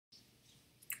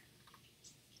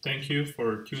Thank you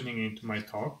for tuning into my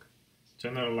talk,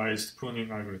 Generalized Pruning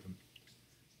Algorithm.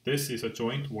 This is a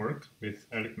joint work with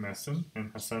Eric Masson and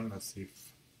Hassan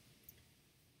Nassif.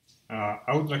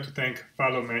 I would like to thank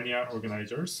Phallomania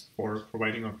organizers for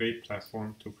providing a great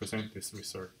platform to present this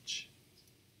research.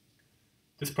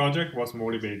 This project was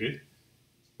motivated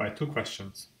by two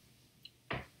questions.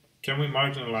 Can we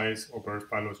marginalize over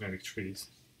phylogenetic trees?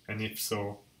 And if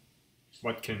so,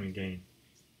 what can we gain?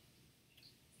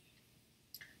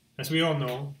 As we all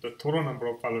know, the total number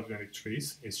of phylogenetic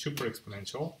trees is super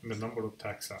exponential in the number of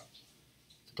taxa.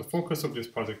 So the focus of this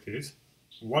project is,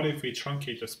 what if we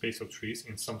truncate the space of trees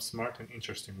in some smart and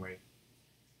interesting way?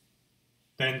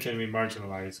 Then can we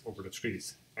marginalize over the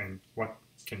trees, and what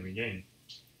can we gain?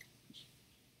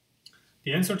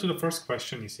 The answer to the first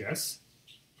question is yes,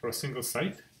 for a single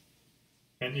site,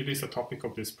 and it is the topic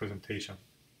of this presentation.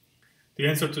 The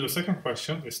answer to the second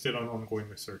question is still an ongoing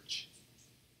research.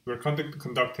 We are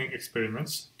conducting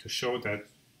experiments to show that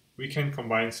we can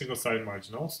combine single-site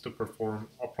marginals to perform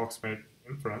approximate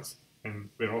inference, and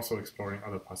we're also exploring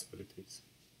other possibilities.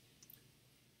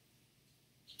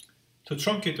 To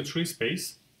truncate the tree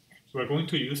space, we're going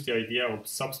to use the idea of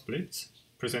subsplits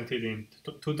presented in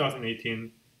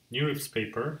 2018 NeurIPS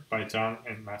paper by Zhang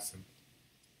and Masson.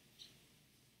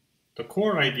 The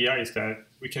core idea is that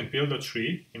we can build a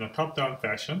tree in a top-down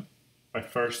fashion by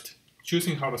first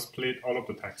choosing how to split all of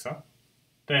the taxa.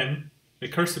 Then,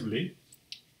 recursively,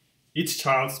 each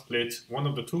child splits one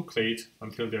of the two clades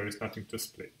until there is nothing to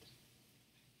split.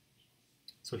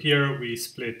 So here we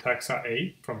split taxa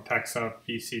A from taxa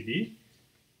B, C, D.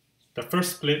 The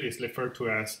first split is referred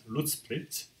to as root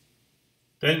split.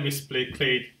 Then we split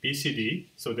clade B, C,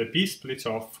 D, so that B splits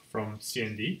off from C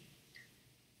and D.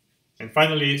 And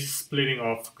finally, splitting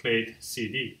off clade C,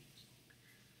 D.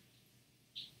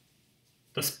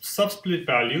 The subsplit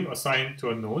value assigned to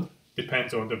a node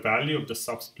depends on the value of the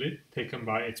subsplit taken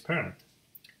by its parent.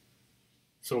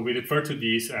 So we refer to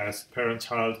these as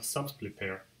parent-child subsplit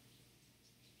pair.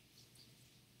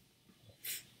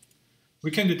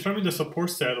 We can determine the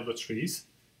support set of the trees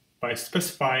by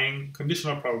specifying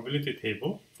conditional probability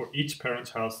table for each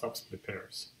parent-child subsplit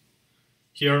pairs.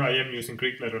 Here I am using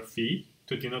Greek letter phi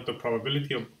to denote the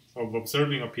probability of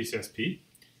observing a PCSP,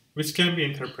 which can be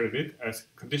interpreted as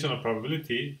conditional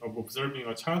probability of observing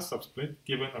a child subsplit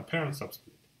given a parent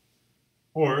subsplit,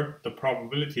 or the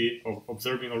probability of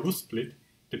observing a root split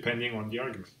depending on the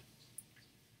argument.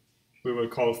 We will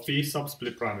call phi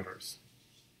subsplit parameters.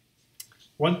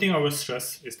 One thing I will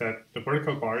stress is that the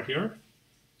vertical bar here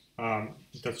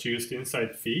that's used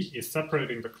inside phi is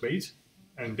separating the clades,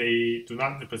 and they do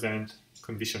not represent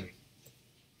conditioning.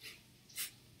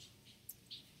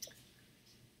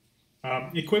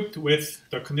 Equipped with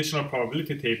the conditional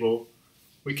probability table,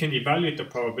 we can evaluate the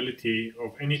probability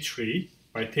of any tree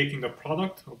by taking the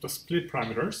product of the split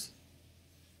parameters,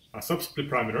 subsplit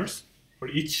parameters, for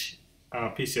each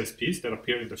PCSPs that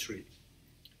appear in the tree.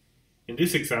 In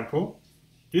this example,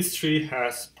 this tree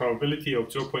has probability of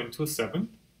 0.27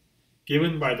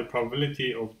 given by the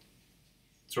probability of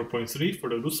 0.3 for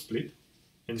the root split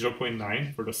and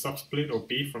 0.9 for the subsplit of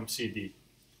B from CD.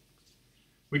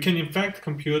 We can in fact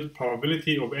compute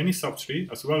probability of any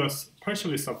subtree as well as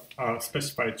partially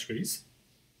specified trees.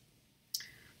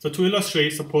 So to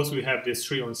illustrate, suppose we have this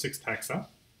tree on 6 taxa.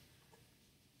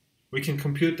 We can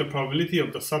compute the probability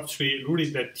of the subtree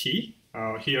rooted at T.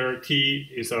 Here T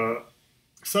is a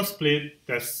subsplit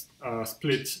that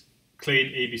splits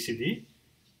clade ABCD.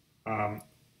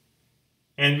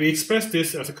 And we express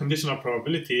this as a conditional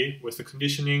probability with the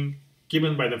conditioning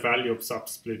given by the value of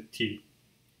subsplit T.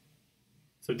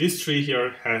 So this tree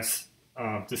here has,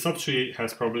 the subtree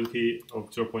has probability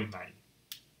of 0.9.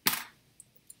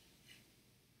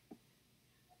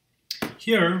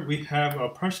 Here we have a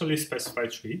partially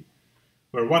specified tree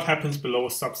where what happens below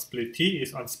subsplit T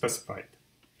is unspecified.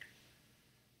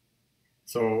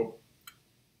 So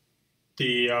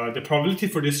the probability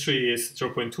for this tree is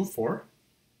 0.24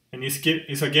 and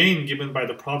is again given by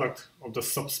the product of the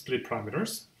subsplit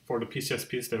parameters for the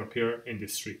PCSPs that appear in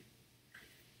this tree.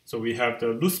 So we have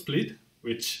the root split,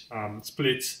 which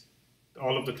splits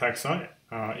all of the taxa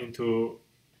into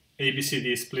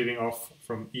ABCD splitting off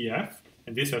from EF,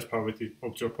 and this has probability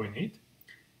of 0.8.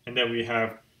 And then we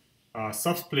have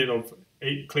subsplit of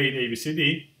clade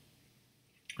ABCD,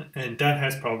 and that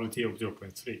has probability of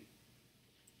 0.3,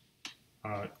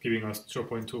 giving us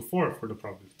 0.24 for the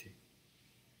probability.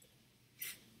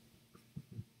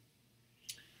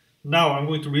 Now I'm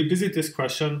going to revisit this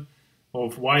question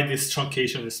of why this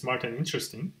truncation is smart and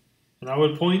interesting, and I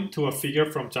will point to a figure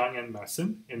from Zhang and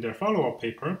Masson in their follow-up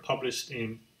paper published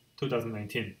in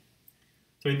 2019.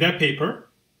 So in that paper,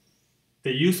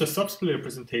 they use the subsplit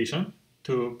representation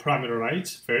to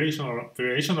parameterize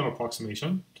variational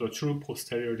approximation to a true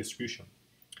posterior distribution.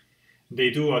 They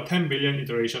do a 10 billion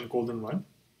iteration golden run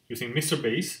using Mr.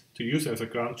 Base to use as a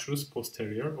ground truth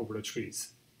posterior over the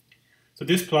trees. So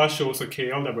this plot shows a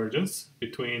KL divergence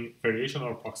between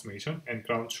variational approximation and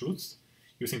ground truths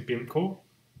using BIMCO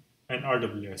and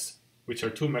RWS, which are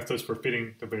two methods for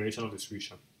fitting the variational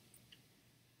distribution.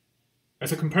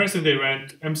 As a comparison, they ran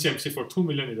MCMC for 2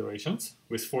 million iterations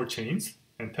with 4 chains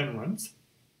and 10 runs.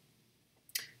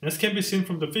 And as can be seen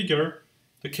from the figure,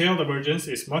 the KL divergence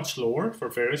is much lower for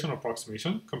variational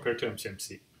approximation compared to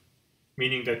MCMC,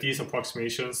 meaning that these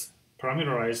approximations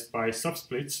parameterized by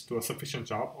subsplits do a sufficient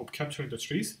job of capturing the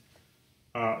trees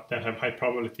that have high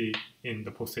probability in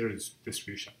the posterior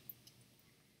distribution.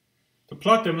 The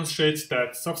plot demonstrates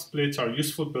that subsplits are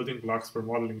useful building blocks for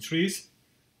modeling trees,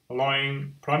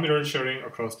 allowing parameter sharing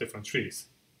across different trees.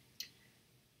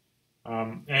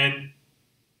 And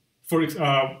for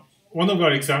one of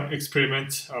our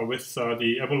experiments with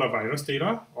the Ebola virus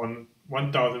data on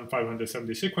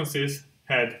 1,570 sequences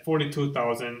had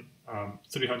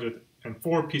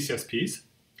 42,304 PCSPs,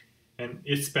 and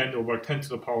it spanned over 10 to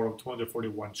the power of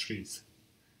 241 trees.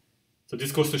 So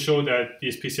this goes to show that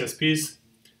these PCSPs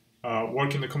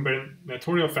work in a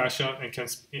combinatorial fashion and can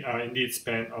indeed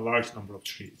span a large number of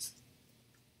trees.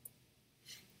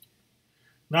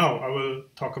 Now I will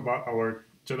talk about our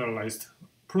generalized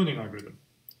pruning algorithm.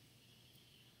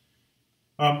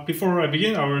 Before I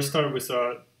begin, I will start with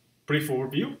a brief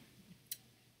overview.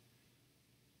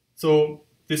 So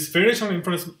this variational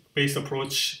inference-based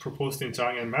approach proposed in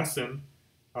Zhang and Masson,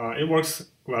 it works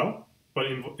well, but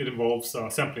it involves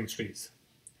sampling trees.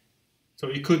 So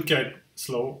it could get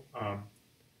slow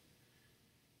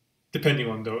depending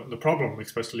on the problem,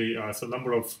 especially as the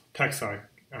number of taxa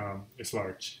is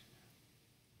large.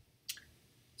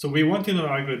 So we wanted an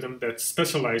algorithm that's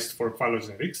specialized for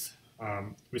phylogenetics,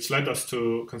 which led us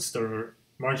to consider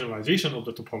marginalization of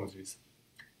the topologies.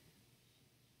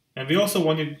 And we also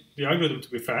wanted the algorithm to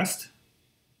be fast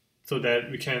so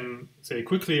that we can, say,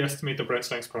 quickly estimate the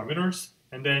branch length parameters,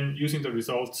 and then using the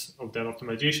results of that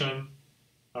optimization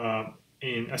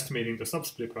in estimating the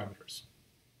subsplit parameters.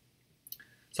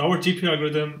 So our GPU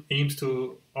algorithm aims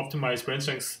to optimize branch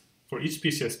lengths for each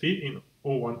PCSP in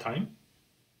O1 time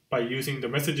by using the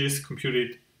messages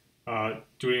computed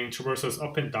during traversals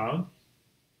up and down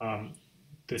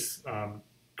this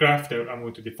graph that I'm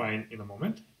going to define in a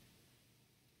moment.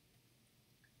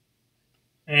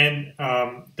 And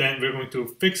then we're going to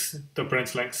fix the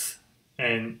branch lengths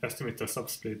and estimate the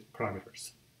subsplit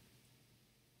parameters.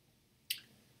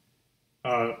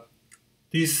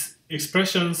 These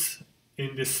expressions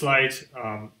in this slide,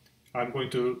 I'm going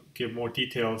to give more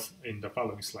details in the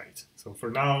following slides. So for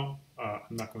now,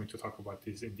 I'm not going to talk about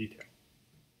these in detail.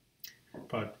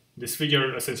 But this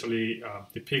figure essentially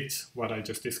depicts what I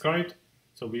just described.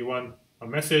 So we want a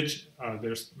message.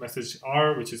 There's message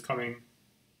R, which is coming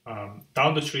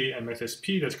down the tree, and message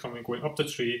P that's going up the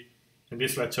tree. And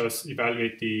this lets us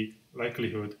evaluate the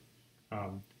likelihood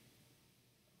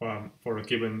for a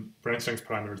given branch length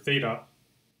parameter theta.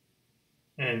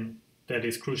 And that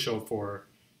is crucial for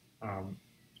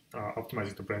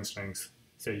optimizing the branch lengths,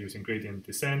 say using gradient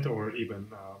descent or even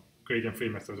gradient-free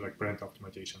methods like Brent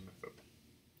optimization method.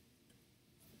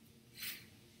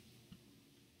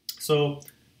 So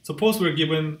suppose we're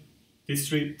given these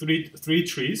three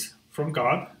trees from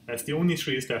God as the only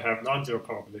trees that have non-zero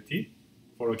probability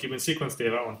for a given sequence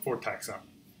data on 4 taxa.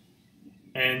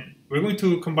 And we're going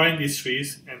to combine these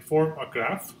trees and form a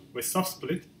graph with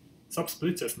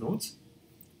subsplits as nodes.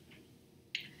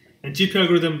 And GPU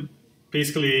algorithm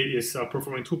basically is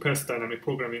performing 2-pass dynamic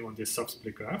programming on this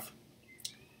subsplit graph.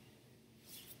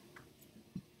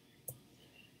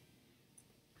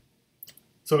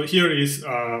 So here is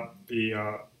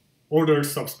the ordered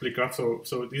subsplit graph. So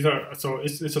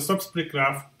it's a subsplit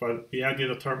graph, but we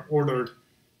added a term ordered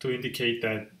to indicate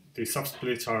that the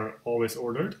subsplits are always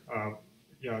ordered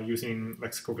using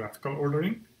lexicographical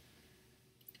ordering.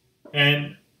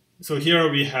 And so here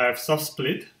we have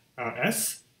subsplit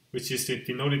S, which is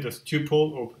denoted as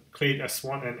tuple of clade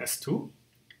S1 and S2.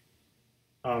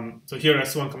 So here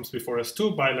S1 comes before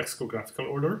S2 by lexicographical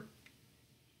order.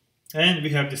 And we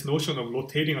have this notion of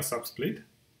rotating a subsplit.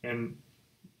 And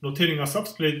rotating a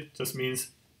subsplit just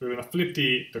means we're going to flip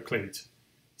the clade.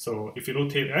 So if you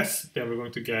rotate S, then we're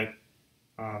going to get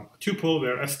a tuple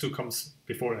where S2 comes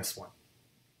before S1.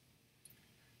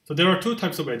 So there are 2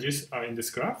 types of edges in this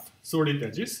graph: sorted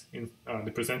edges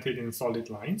represented in solid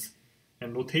lines,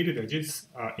 and rotated edges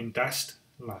in dashed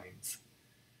lines.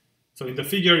 So in the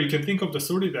figure, you can think of the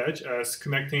sorted edge as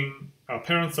connecting a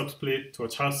parent subsplit to a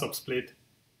child subsplit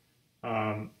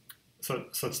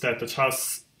such that the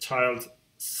child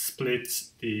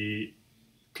splits the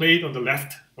clade on the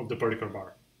left of the vertical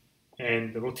bar,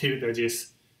 and the rotated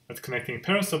edges that's connecting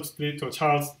parent subsplit to a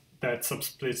child that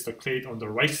subsplits the clade on the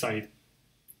right side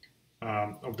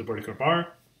of the vertical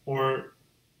bar. Or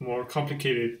more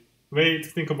complicated way to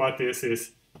think about this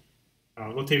is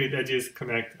rotated edges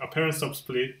connect a parent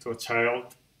subsplit to a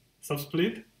child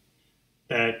subsplit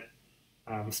that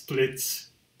splits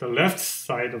the left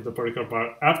side of the vertical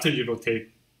bar after you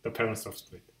rotate the parent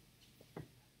subsplit.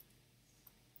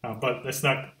 But let's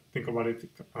not think about it,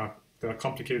 the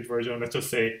complicated version. Let's just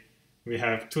say we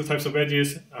have two types of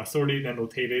edges, sorted and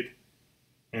rotated.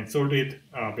 And sorted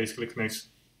basically connects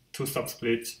two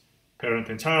subsplits, parent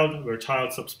and child, where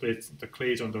child subsplits the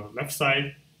clades on the left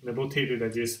side. And the rotated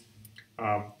edges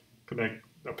connect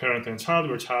the parent and child,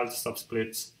 where child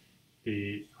subsplits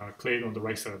the clade on the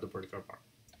right side of the vertical bar.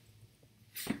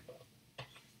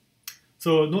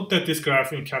 So note that this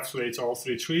graph encapsulates all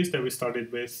three trees that we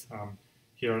started with,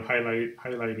 here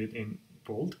highlighted in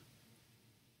bold.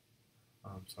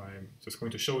 So I'm just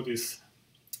going to show this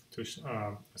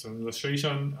as an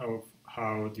illustration of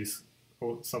how this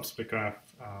subsplit graph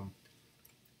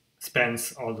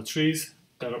spans all the trees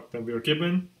that we are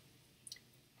given.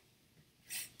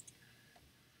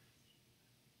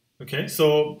 Okay,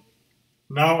 so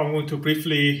now I'm going to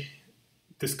briefly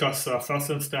discuss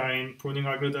Felsenstein pruning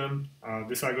algorithm.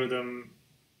 This algorithm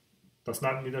does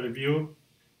not need a review,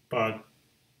 but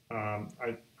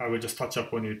I will just touch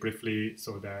upon it briefly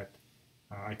so that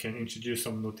I can introduce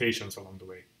some notations along the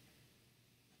way.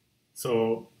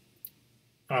 So,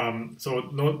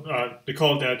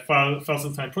 recall that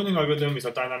Felsenstein pruning algorithm is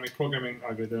a dynamic programming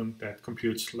algorithm that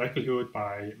computes likelihood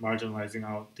by marginalizing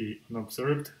out the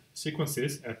unobserved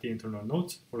sequences at the internal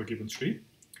nodes for a given tree.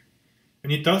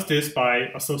 And it does this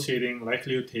by associating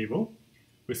likelihood table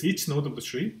with each node of the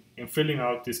tree and filling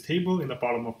out this table in a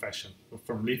bottom-up fashion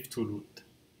from leaf to root.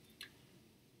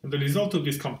 And the result of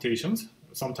these computations,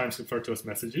 sometimes referred to as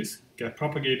messages, get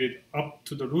propagated up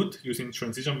to the root using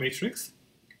transition matrix,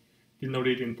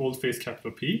 denoted in boldface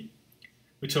capital P,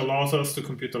 which allows us to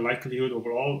compute the likelihood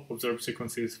over all observed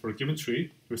sequences for a given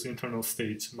tree with internal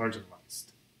states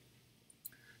marginalized.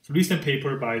 So recent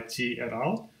paper by G et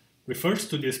al. Refers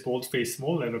to this boldface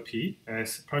small letter p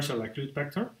as partial likelihood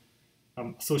vector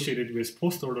associated with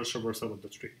post-order traversal of the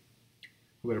tree,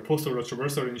 where post-order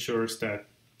traversal ensures that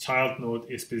child node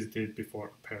is visited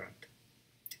before parent.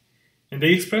 And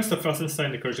they express the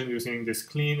Felsenstein recursion using this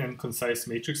clean and concise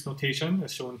matrix notation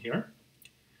as shown here.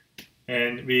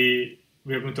 And we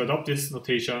are going to adopt this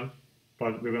notation,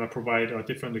 but we're going to provide a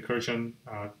different recursion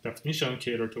definition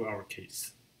catered to our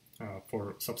case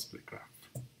for subsplit graph.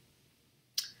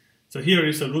 So here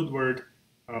is a root word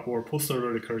or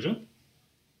post-order recursion.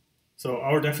 So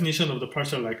our definition of the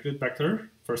partial likelihood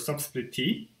vector for subsplit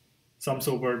T sums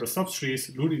over the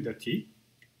subtrees rooted at T,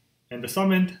 and the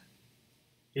summand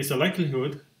is a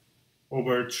likelihood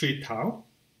over tree tau,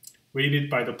 weighted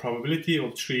by the probability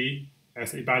of tree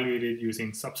as evaluated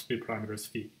using subsplit parameters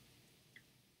phi.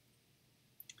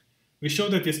 We show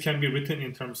that this can be written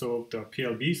in terms of the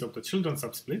PLBs of the children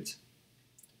subsplits.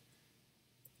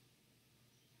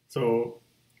 So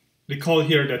recall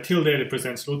here that tilde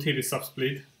represents rotated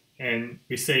subsplit, and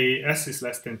we say S is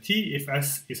less than T if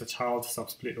S is a child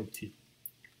subsplit of T.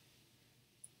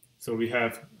 So we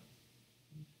have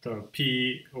the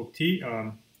P of T,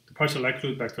 the partial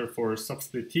likelihood vector for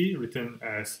subsplit T, written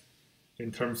as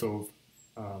in terms of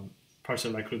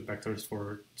partial likelihood vectors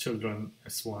for children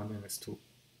S1 and S2.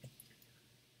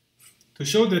 To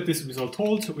show that this result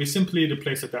holds, we simply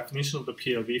replace the definition of the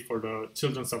PLV for the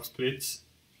children subsplits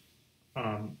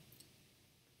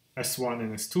S1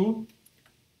 and S2,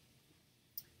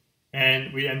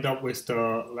 and we end up with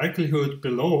the likelihood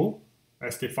below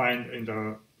as defined in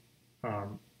the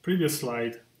previous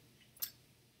slide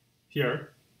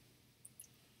here.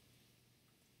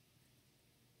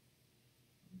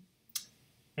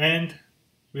 And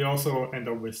we also end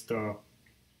up with the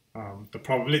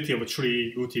probability of a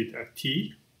tree rooted at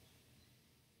T.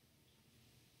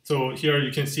 So here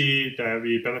you can see that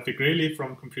we benefit greatly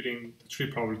from computing the tree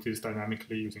probabilities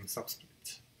dynamically using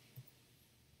subsplits.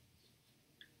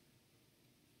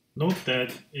 Note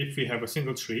that if we have a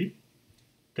single tree,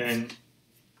 then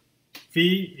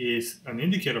phi is an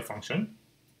indicator function,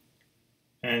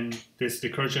 and this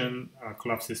recursion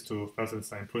collapses to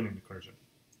Felsenstein pruning recursion,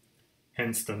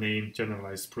 hence the name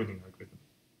generalized pruning algorithm.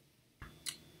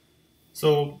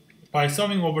 So by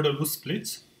summing over the root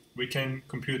splits, we can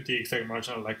compute the exact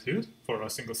marginal likelihood for a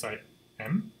single site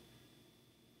M.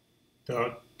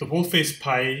 The the boldface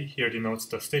pi here denotes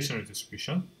the stationary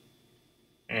distribution.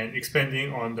 And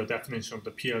expanding on the definition of the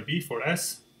PLB for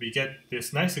S, we get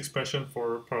this nice expression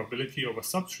for probability of a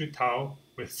subtree tau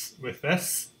with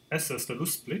S as the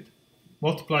loose split,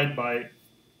 multiplied by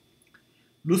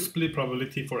loose split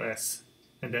probability for S,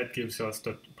 and that gives us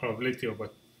the probability of a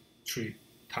tree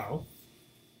tau.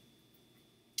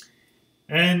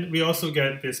 And we also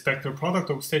get this vector product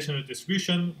of stationary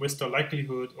distribution with the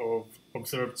likelihood of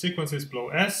observed sequences below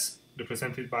S,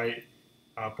 represented by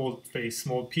boldface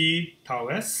small p tau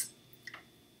S.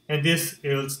 And this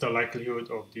yields the likelihood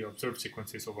of the observed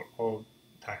sequences over all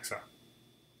taxa.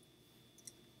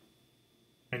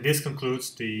 And this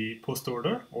concludes the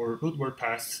post-order or root word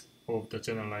pass of the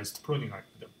generalized pruning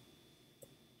algorithm.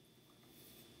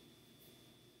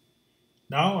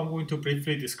 Now I'm going to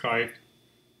briefly describe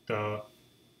the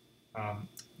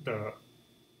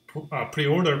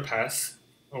pre-order pass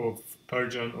of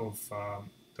version of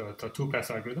the two-pass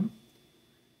algorithm.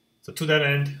 So to that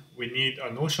end, we need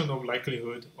a notion of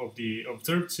likelihood of the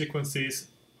observed sequences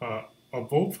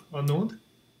above a node,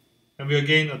 and we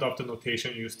again adopt the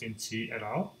notation used in G et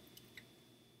al.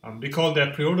 Recall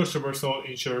that pre-order traversal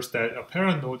ensures that a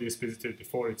parent node is visited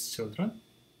before its children.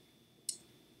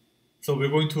 So we're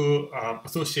going to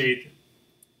associate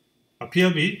a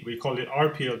PLB, we call it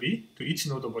RPLB, to each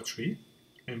node of a tree,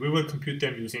 and we will compute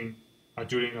them using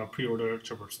during a pre-order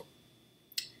traversal.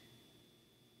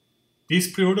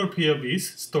 These pre-order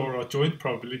PLBs store a joint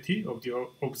probability of the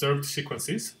observed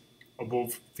sequences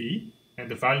above V and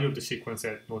the value of the sequence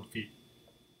at node V.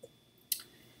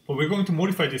 But we're going to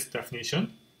modify this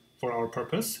definition for our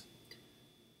purpose.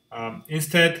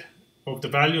 Instead of the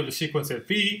value of the sequence at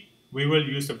V, we will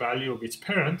use the value of its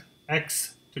parent,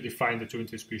 X, to define the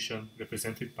joint distribution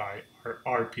represented by our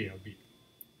RPLB.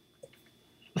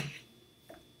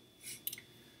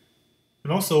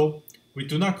 And also, we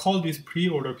do not call these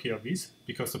pre-order PLBs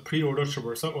because the pre-order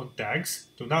traversal on DAGs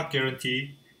do not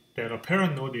guarantee that a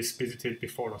parent node is visited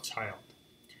before a child.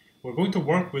 We're going to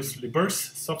work with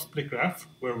reverse subsplit graph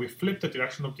where we flip the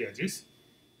direction of the edges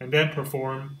and then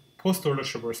perform post-order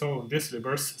traversal on this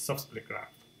reverse subsplit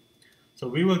graph. So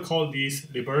we will call these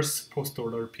reverse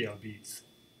post-order PLBs.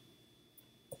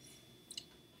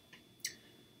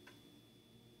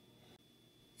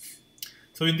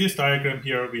 So in this diagram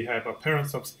here, we have a parent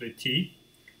subsplit T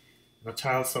and a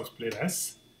child subsplit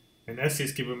S, and S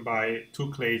is given by two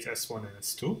clades S1 and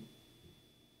S2.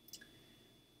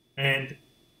 And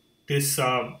this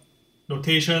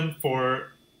notation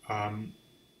for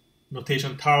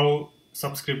notation tau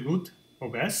subscript root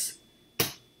of S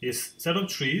is set of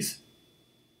trees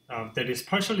that is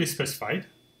partially specified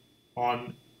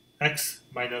on X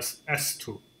minus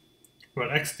S2,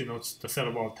 where X denotes the set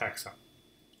of all taxa.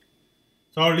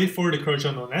 So our leaf forward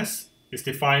recursion on S is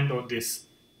defined on this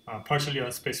partially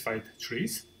unspecified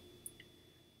trees.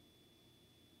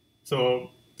 So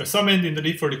the sum end in the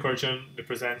leaf forward recursion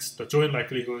represents the joint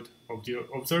likelihood of the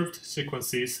observed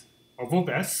sequences above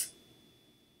S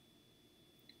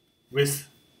with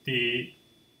the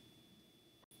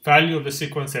value of the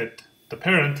sequence at the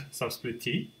parent subsplit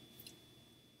T,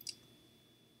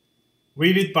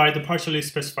 weighted by the partially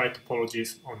specified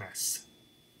topologies on S.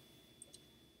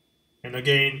 And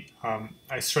again,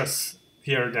 I stress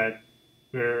here that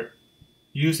we're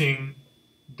using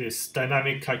this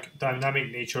dynamic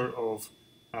nature of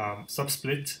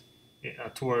subsplit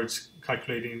towards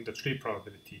calculating the tree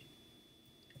probability.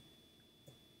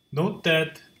 Note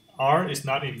that R is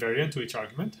not invariant to each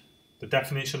argument. The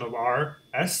definition of R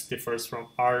S differs from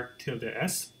R tilde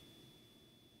S.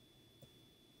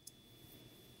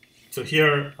 So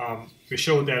here we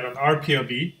show that an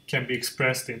RPLB can be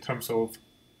expressed in terms of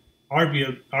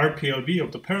RPLB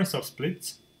of the parent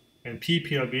subsplits and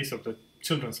PPLBs of the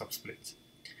children subsplits.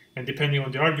 And depending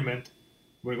on the argument,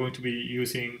 we're going to be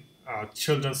using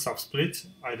children subsplits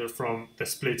either from the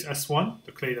splits S1,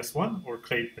 the clade S1, or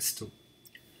clade S2.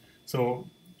 So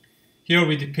here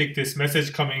we depict this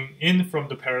message coming in from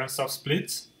the parent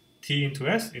subsplits T into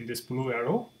S in this blue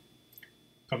arrow,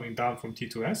 coming down from T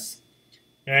to S,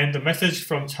 and the message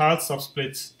from child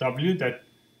subsplits W that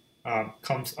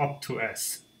comes up to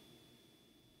S.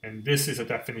 And this is a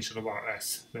definition of our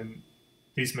S. Then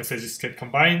these messages get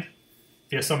combined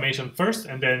via summation first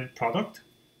and then product,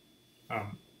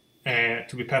 and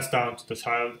to be passed down to the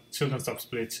children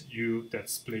subsplits U that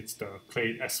splits the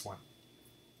clade S1.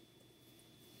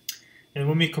 And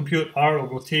when we compute R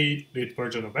over T lit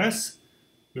version of S,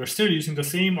 we are still using the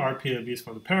same RPLBs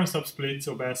from the parent subsplits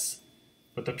of S,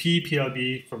 but the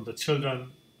PPLB from the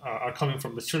children are coming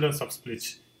from the children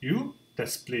subsplits U that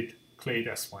split clade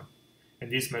S1. And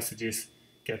these messages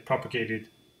get propagated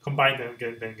combine them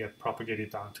and then get propagated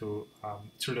down to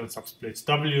trillion subsplits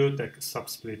W that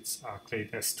subsplits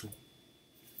clade S2.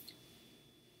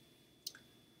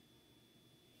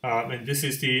 And this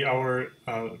is our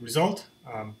result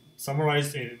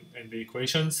summarized in the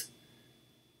equations.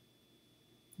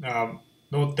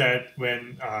 Note that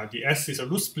when the S is a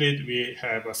loose split, we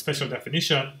have a special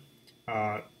definition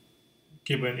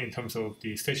given in terms of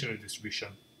the stationary distribution.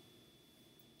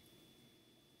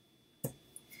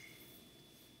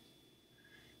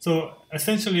 So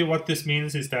essentially what this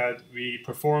means is that we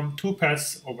perform two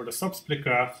passes over the subsplit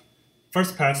graph.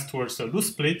 First pass towards the loose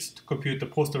split to compute the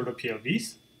post-order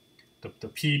PLBs, the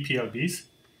P PLBs,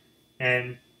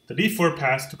 and the leaf-forward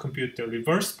pass to compute the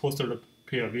reverse post-order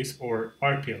PLBs or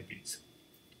R PLBs.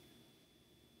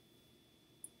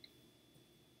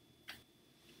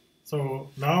 So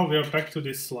now we are back to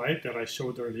this slide that I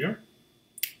showed earlier.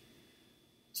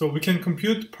 So we can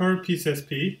compute per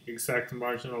PCSP exact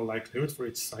marginal likelihood for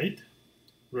each site,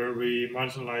 where we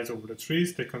marginalize over the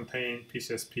trees that contain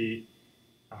PCSP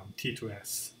T to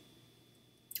S.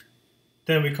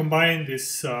 Then we combine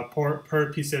this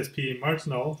per PCSP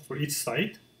marginal for each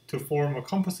site to form a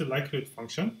composite likelihood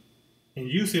function and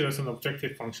use it as an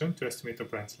objective function to estimate the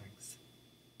branch length.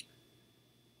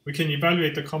 We can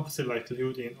evaluate the composite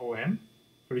likelihood in ON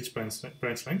for each branch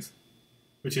length,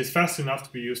 which is fast enough to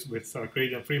be used with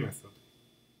gradient-free method.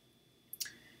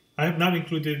 I have not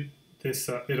included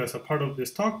it as a part of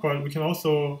this talk, but we can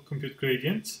also compute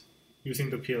gradients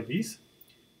using the PLBs,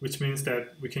 which means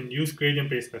that we can use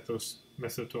gradient-based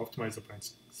method to optimize the branch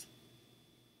lengths.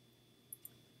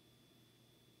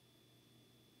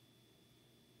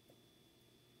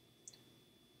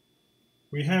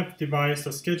 We have devised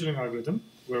a scheduling algorithm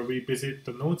where we visit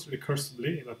the nodes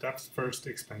recursively in a depth-first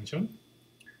expansion.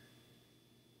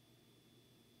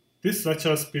 This lets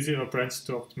us visit a branch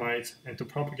to optimize and to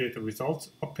propagate the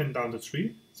results up and down the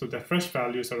tree so that fresh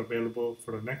values are available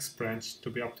for the next branch to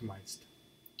be optimized.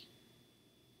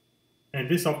 And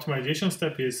this optimization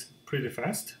step is pretty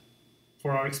fast.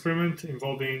 For our experiment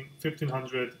involving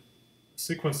 1500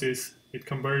 sequences, it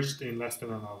converged in less than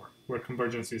an hour, where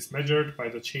convergence is measured by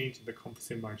the change in the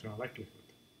composite marginal likelihood.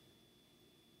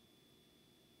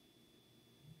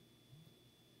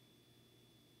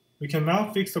 We can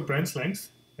now fix the branch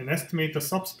length and estimate the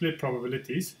subsplit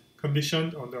probabilities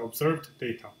conditioned on the observed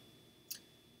data.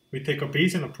 We take a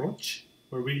Bayesian approach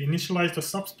where we initialize the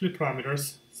subsplit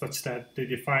parameters such that they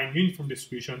define uniform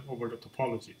distribution over the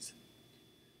topologies.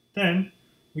 Then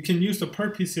we can use the per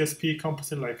PCSP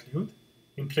composite likelihood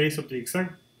in place of the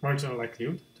exact marginal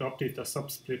likelihood to update the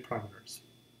subsplit parameters.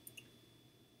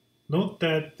 Note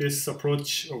that this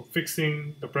approach of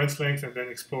fixing the branch length and then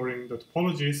exploring the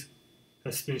topologies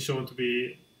has been shown to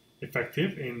be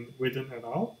effective in Witten et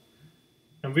al.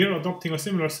 And we are adopting a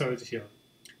similar strategy here.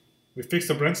 We fix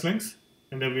the branch length,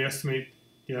 and then we estimate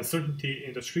the uncertainty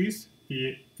in the trees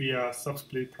via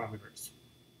subsplit parameters.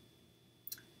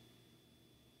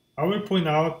 I will point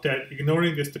out that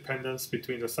ignoring this dependence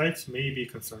between the sites may be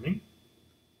concerning,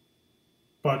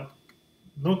 but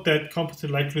note that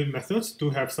composite likelihood methods do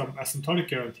have some asymptotic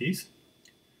guarantees.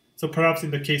 So perhaps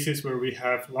in the cases where we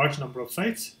have large number of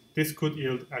sites, this could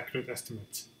yield accurate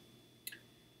estimates.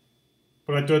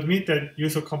 But I do admit that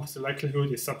use of composite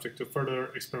likelihood is subject to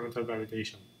further experimental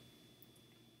validation.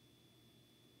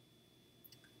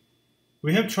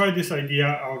 We have tried this idea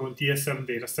out on DS7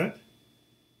 dataset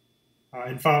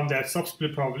and found that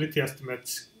subsplit probability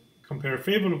estimates compare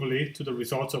favorably to the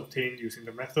results obtained using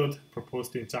the method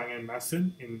proposed in Zhang and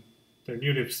Masson in their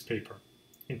NewLibs paper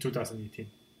in 2018.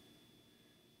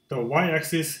 The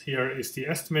y-axis here is the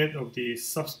estimate of the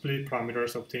subsplit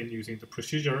parameters obtained using the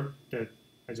procedure that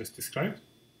I just described,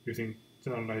 using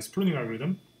generalized pruning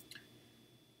algorithm.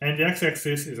 And the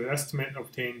x-axis is an estimate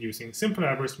obtained using simple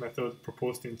average method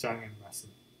proposed in Zhang and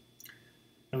Masson.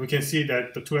 And we can see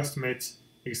that the two estimates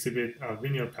exhibit a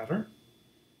linear pattern.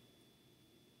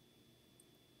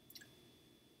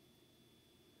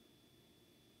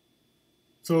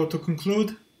 So to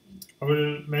conclude, I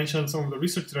will mention some of the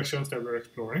research directions that we're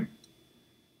exploring.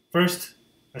 First,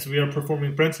 as we are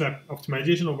performing branch length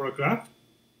optimization over a graph,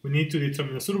 we need to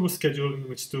determine a suitable schedule in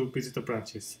which to visit the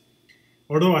branches.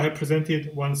 Although I have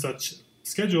presented one such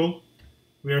schedule,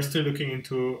 we are still looking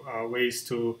into ways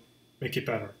to make it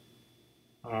better.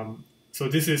 So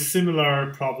this is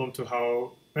similar problem to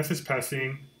how message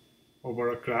passing over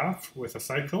a graph with a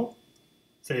cycle,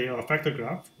 say a factor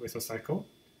graph with a cycle,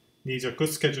 needs a good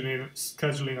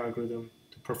scheduling algorithm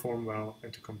to perform well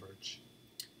and to converge.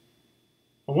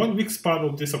 One weak spot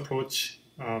of this approach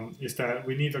is that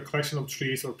we need a collection of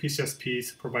trees or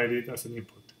PCSPs provided as an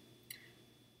input.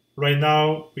 Right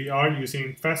now, we are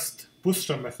using fast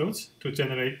bootstrap methods to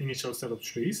generate initial set of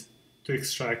trees to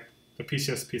extract the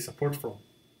PCSP support from.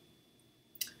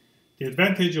 The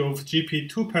advantage of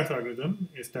GP2 path algorithm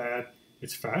is that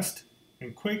it's fast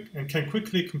and quick and can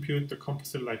quickly compute the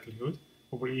composite likelihood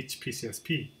over each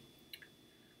PCSP.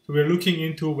 So we're looking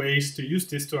into ways to use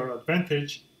this to our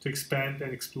advantage to expand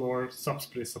and explore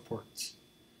subsplit supports.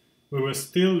 We will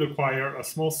still require a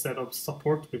small set of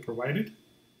support to be provided,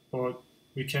 but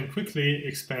we can quickly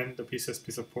expand the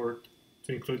PCSP support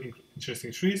to include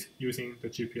interesting trees using the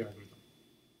GP algorithm.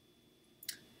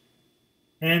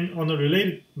 And on a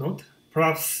related note,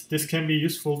 perhaps this can be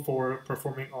useful for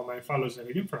performing online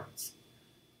phylogenetic inference.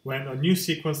 When a new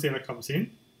sequence data comes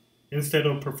in, instead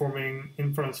of performing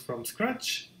inference from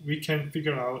scratch, we can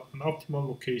figure out an optimal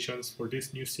locations for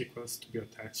this new sequence to be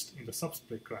attached in the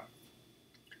subsplit graph.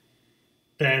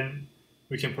 Then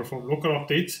we can perform local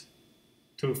updates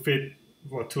to fit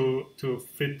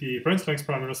the branch length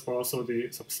parameters, but also the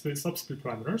subsplit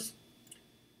parameters.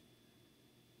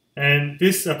 And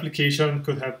this application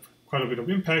could have quite a bit of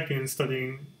impact in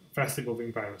studying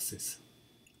fast-evolving viruses.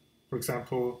 For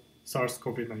example,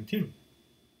 SARS-CoV-19.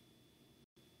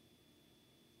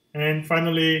 And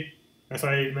finally, as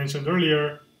I mentioned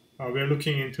earlier, we are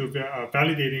looking into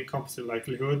validating composite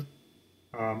likelihood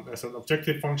as an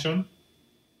objective function,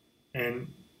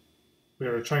 and we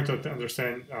are trying to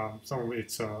understand some of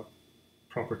its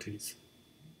properties.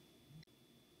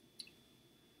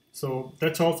 So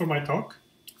that's all for my talk.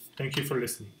 Thank you for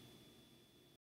listening.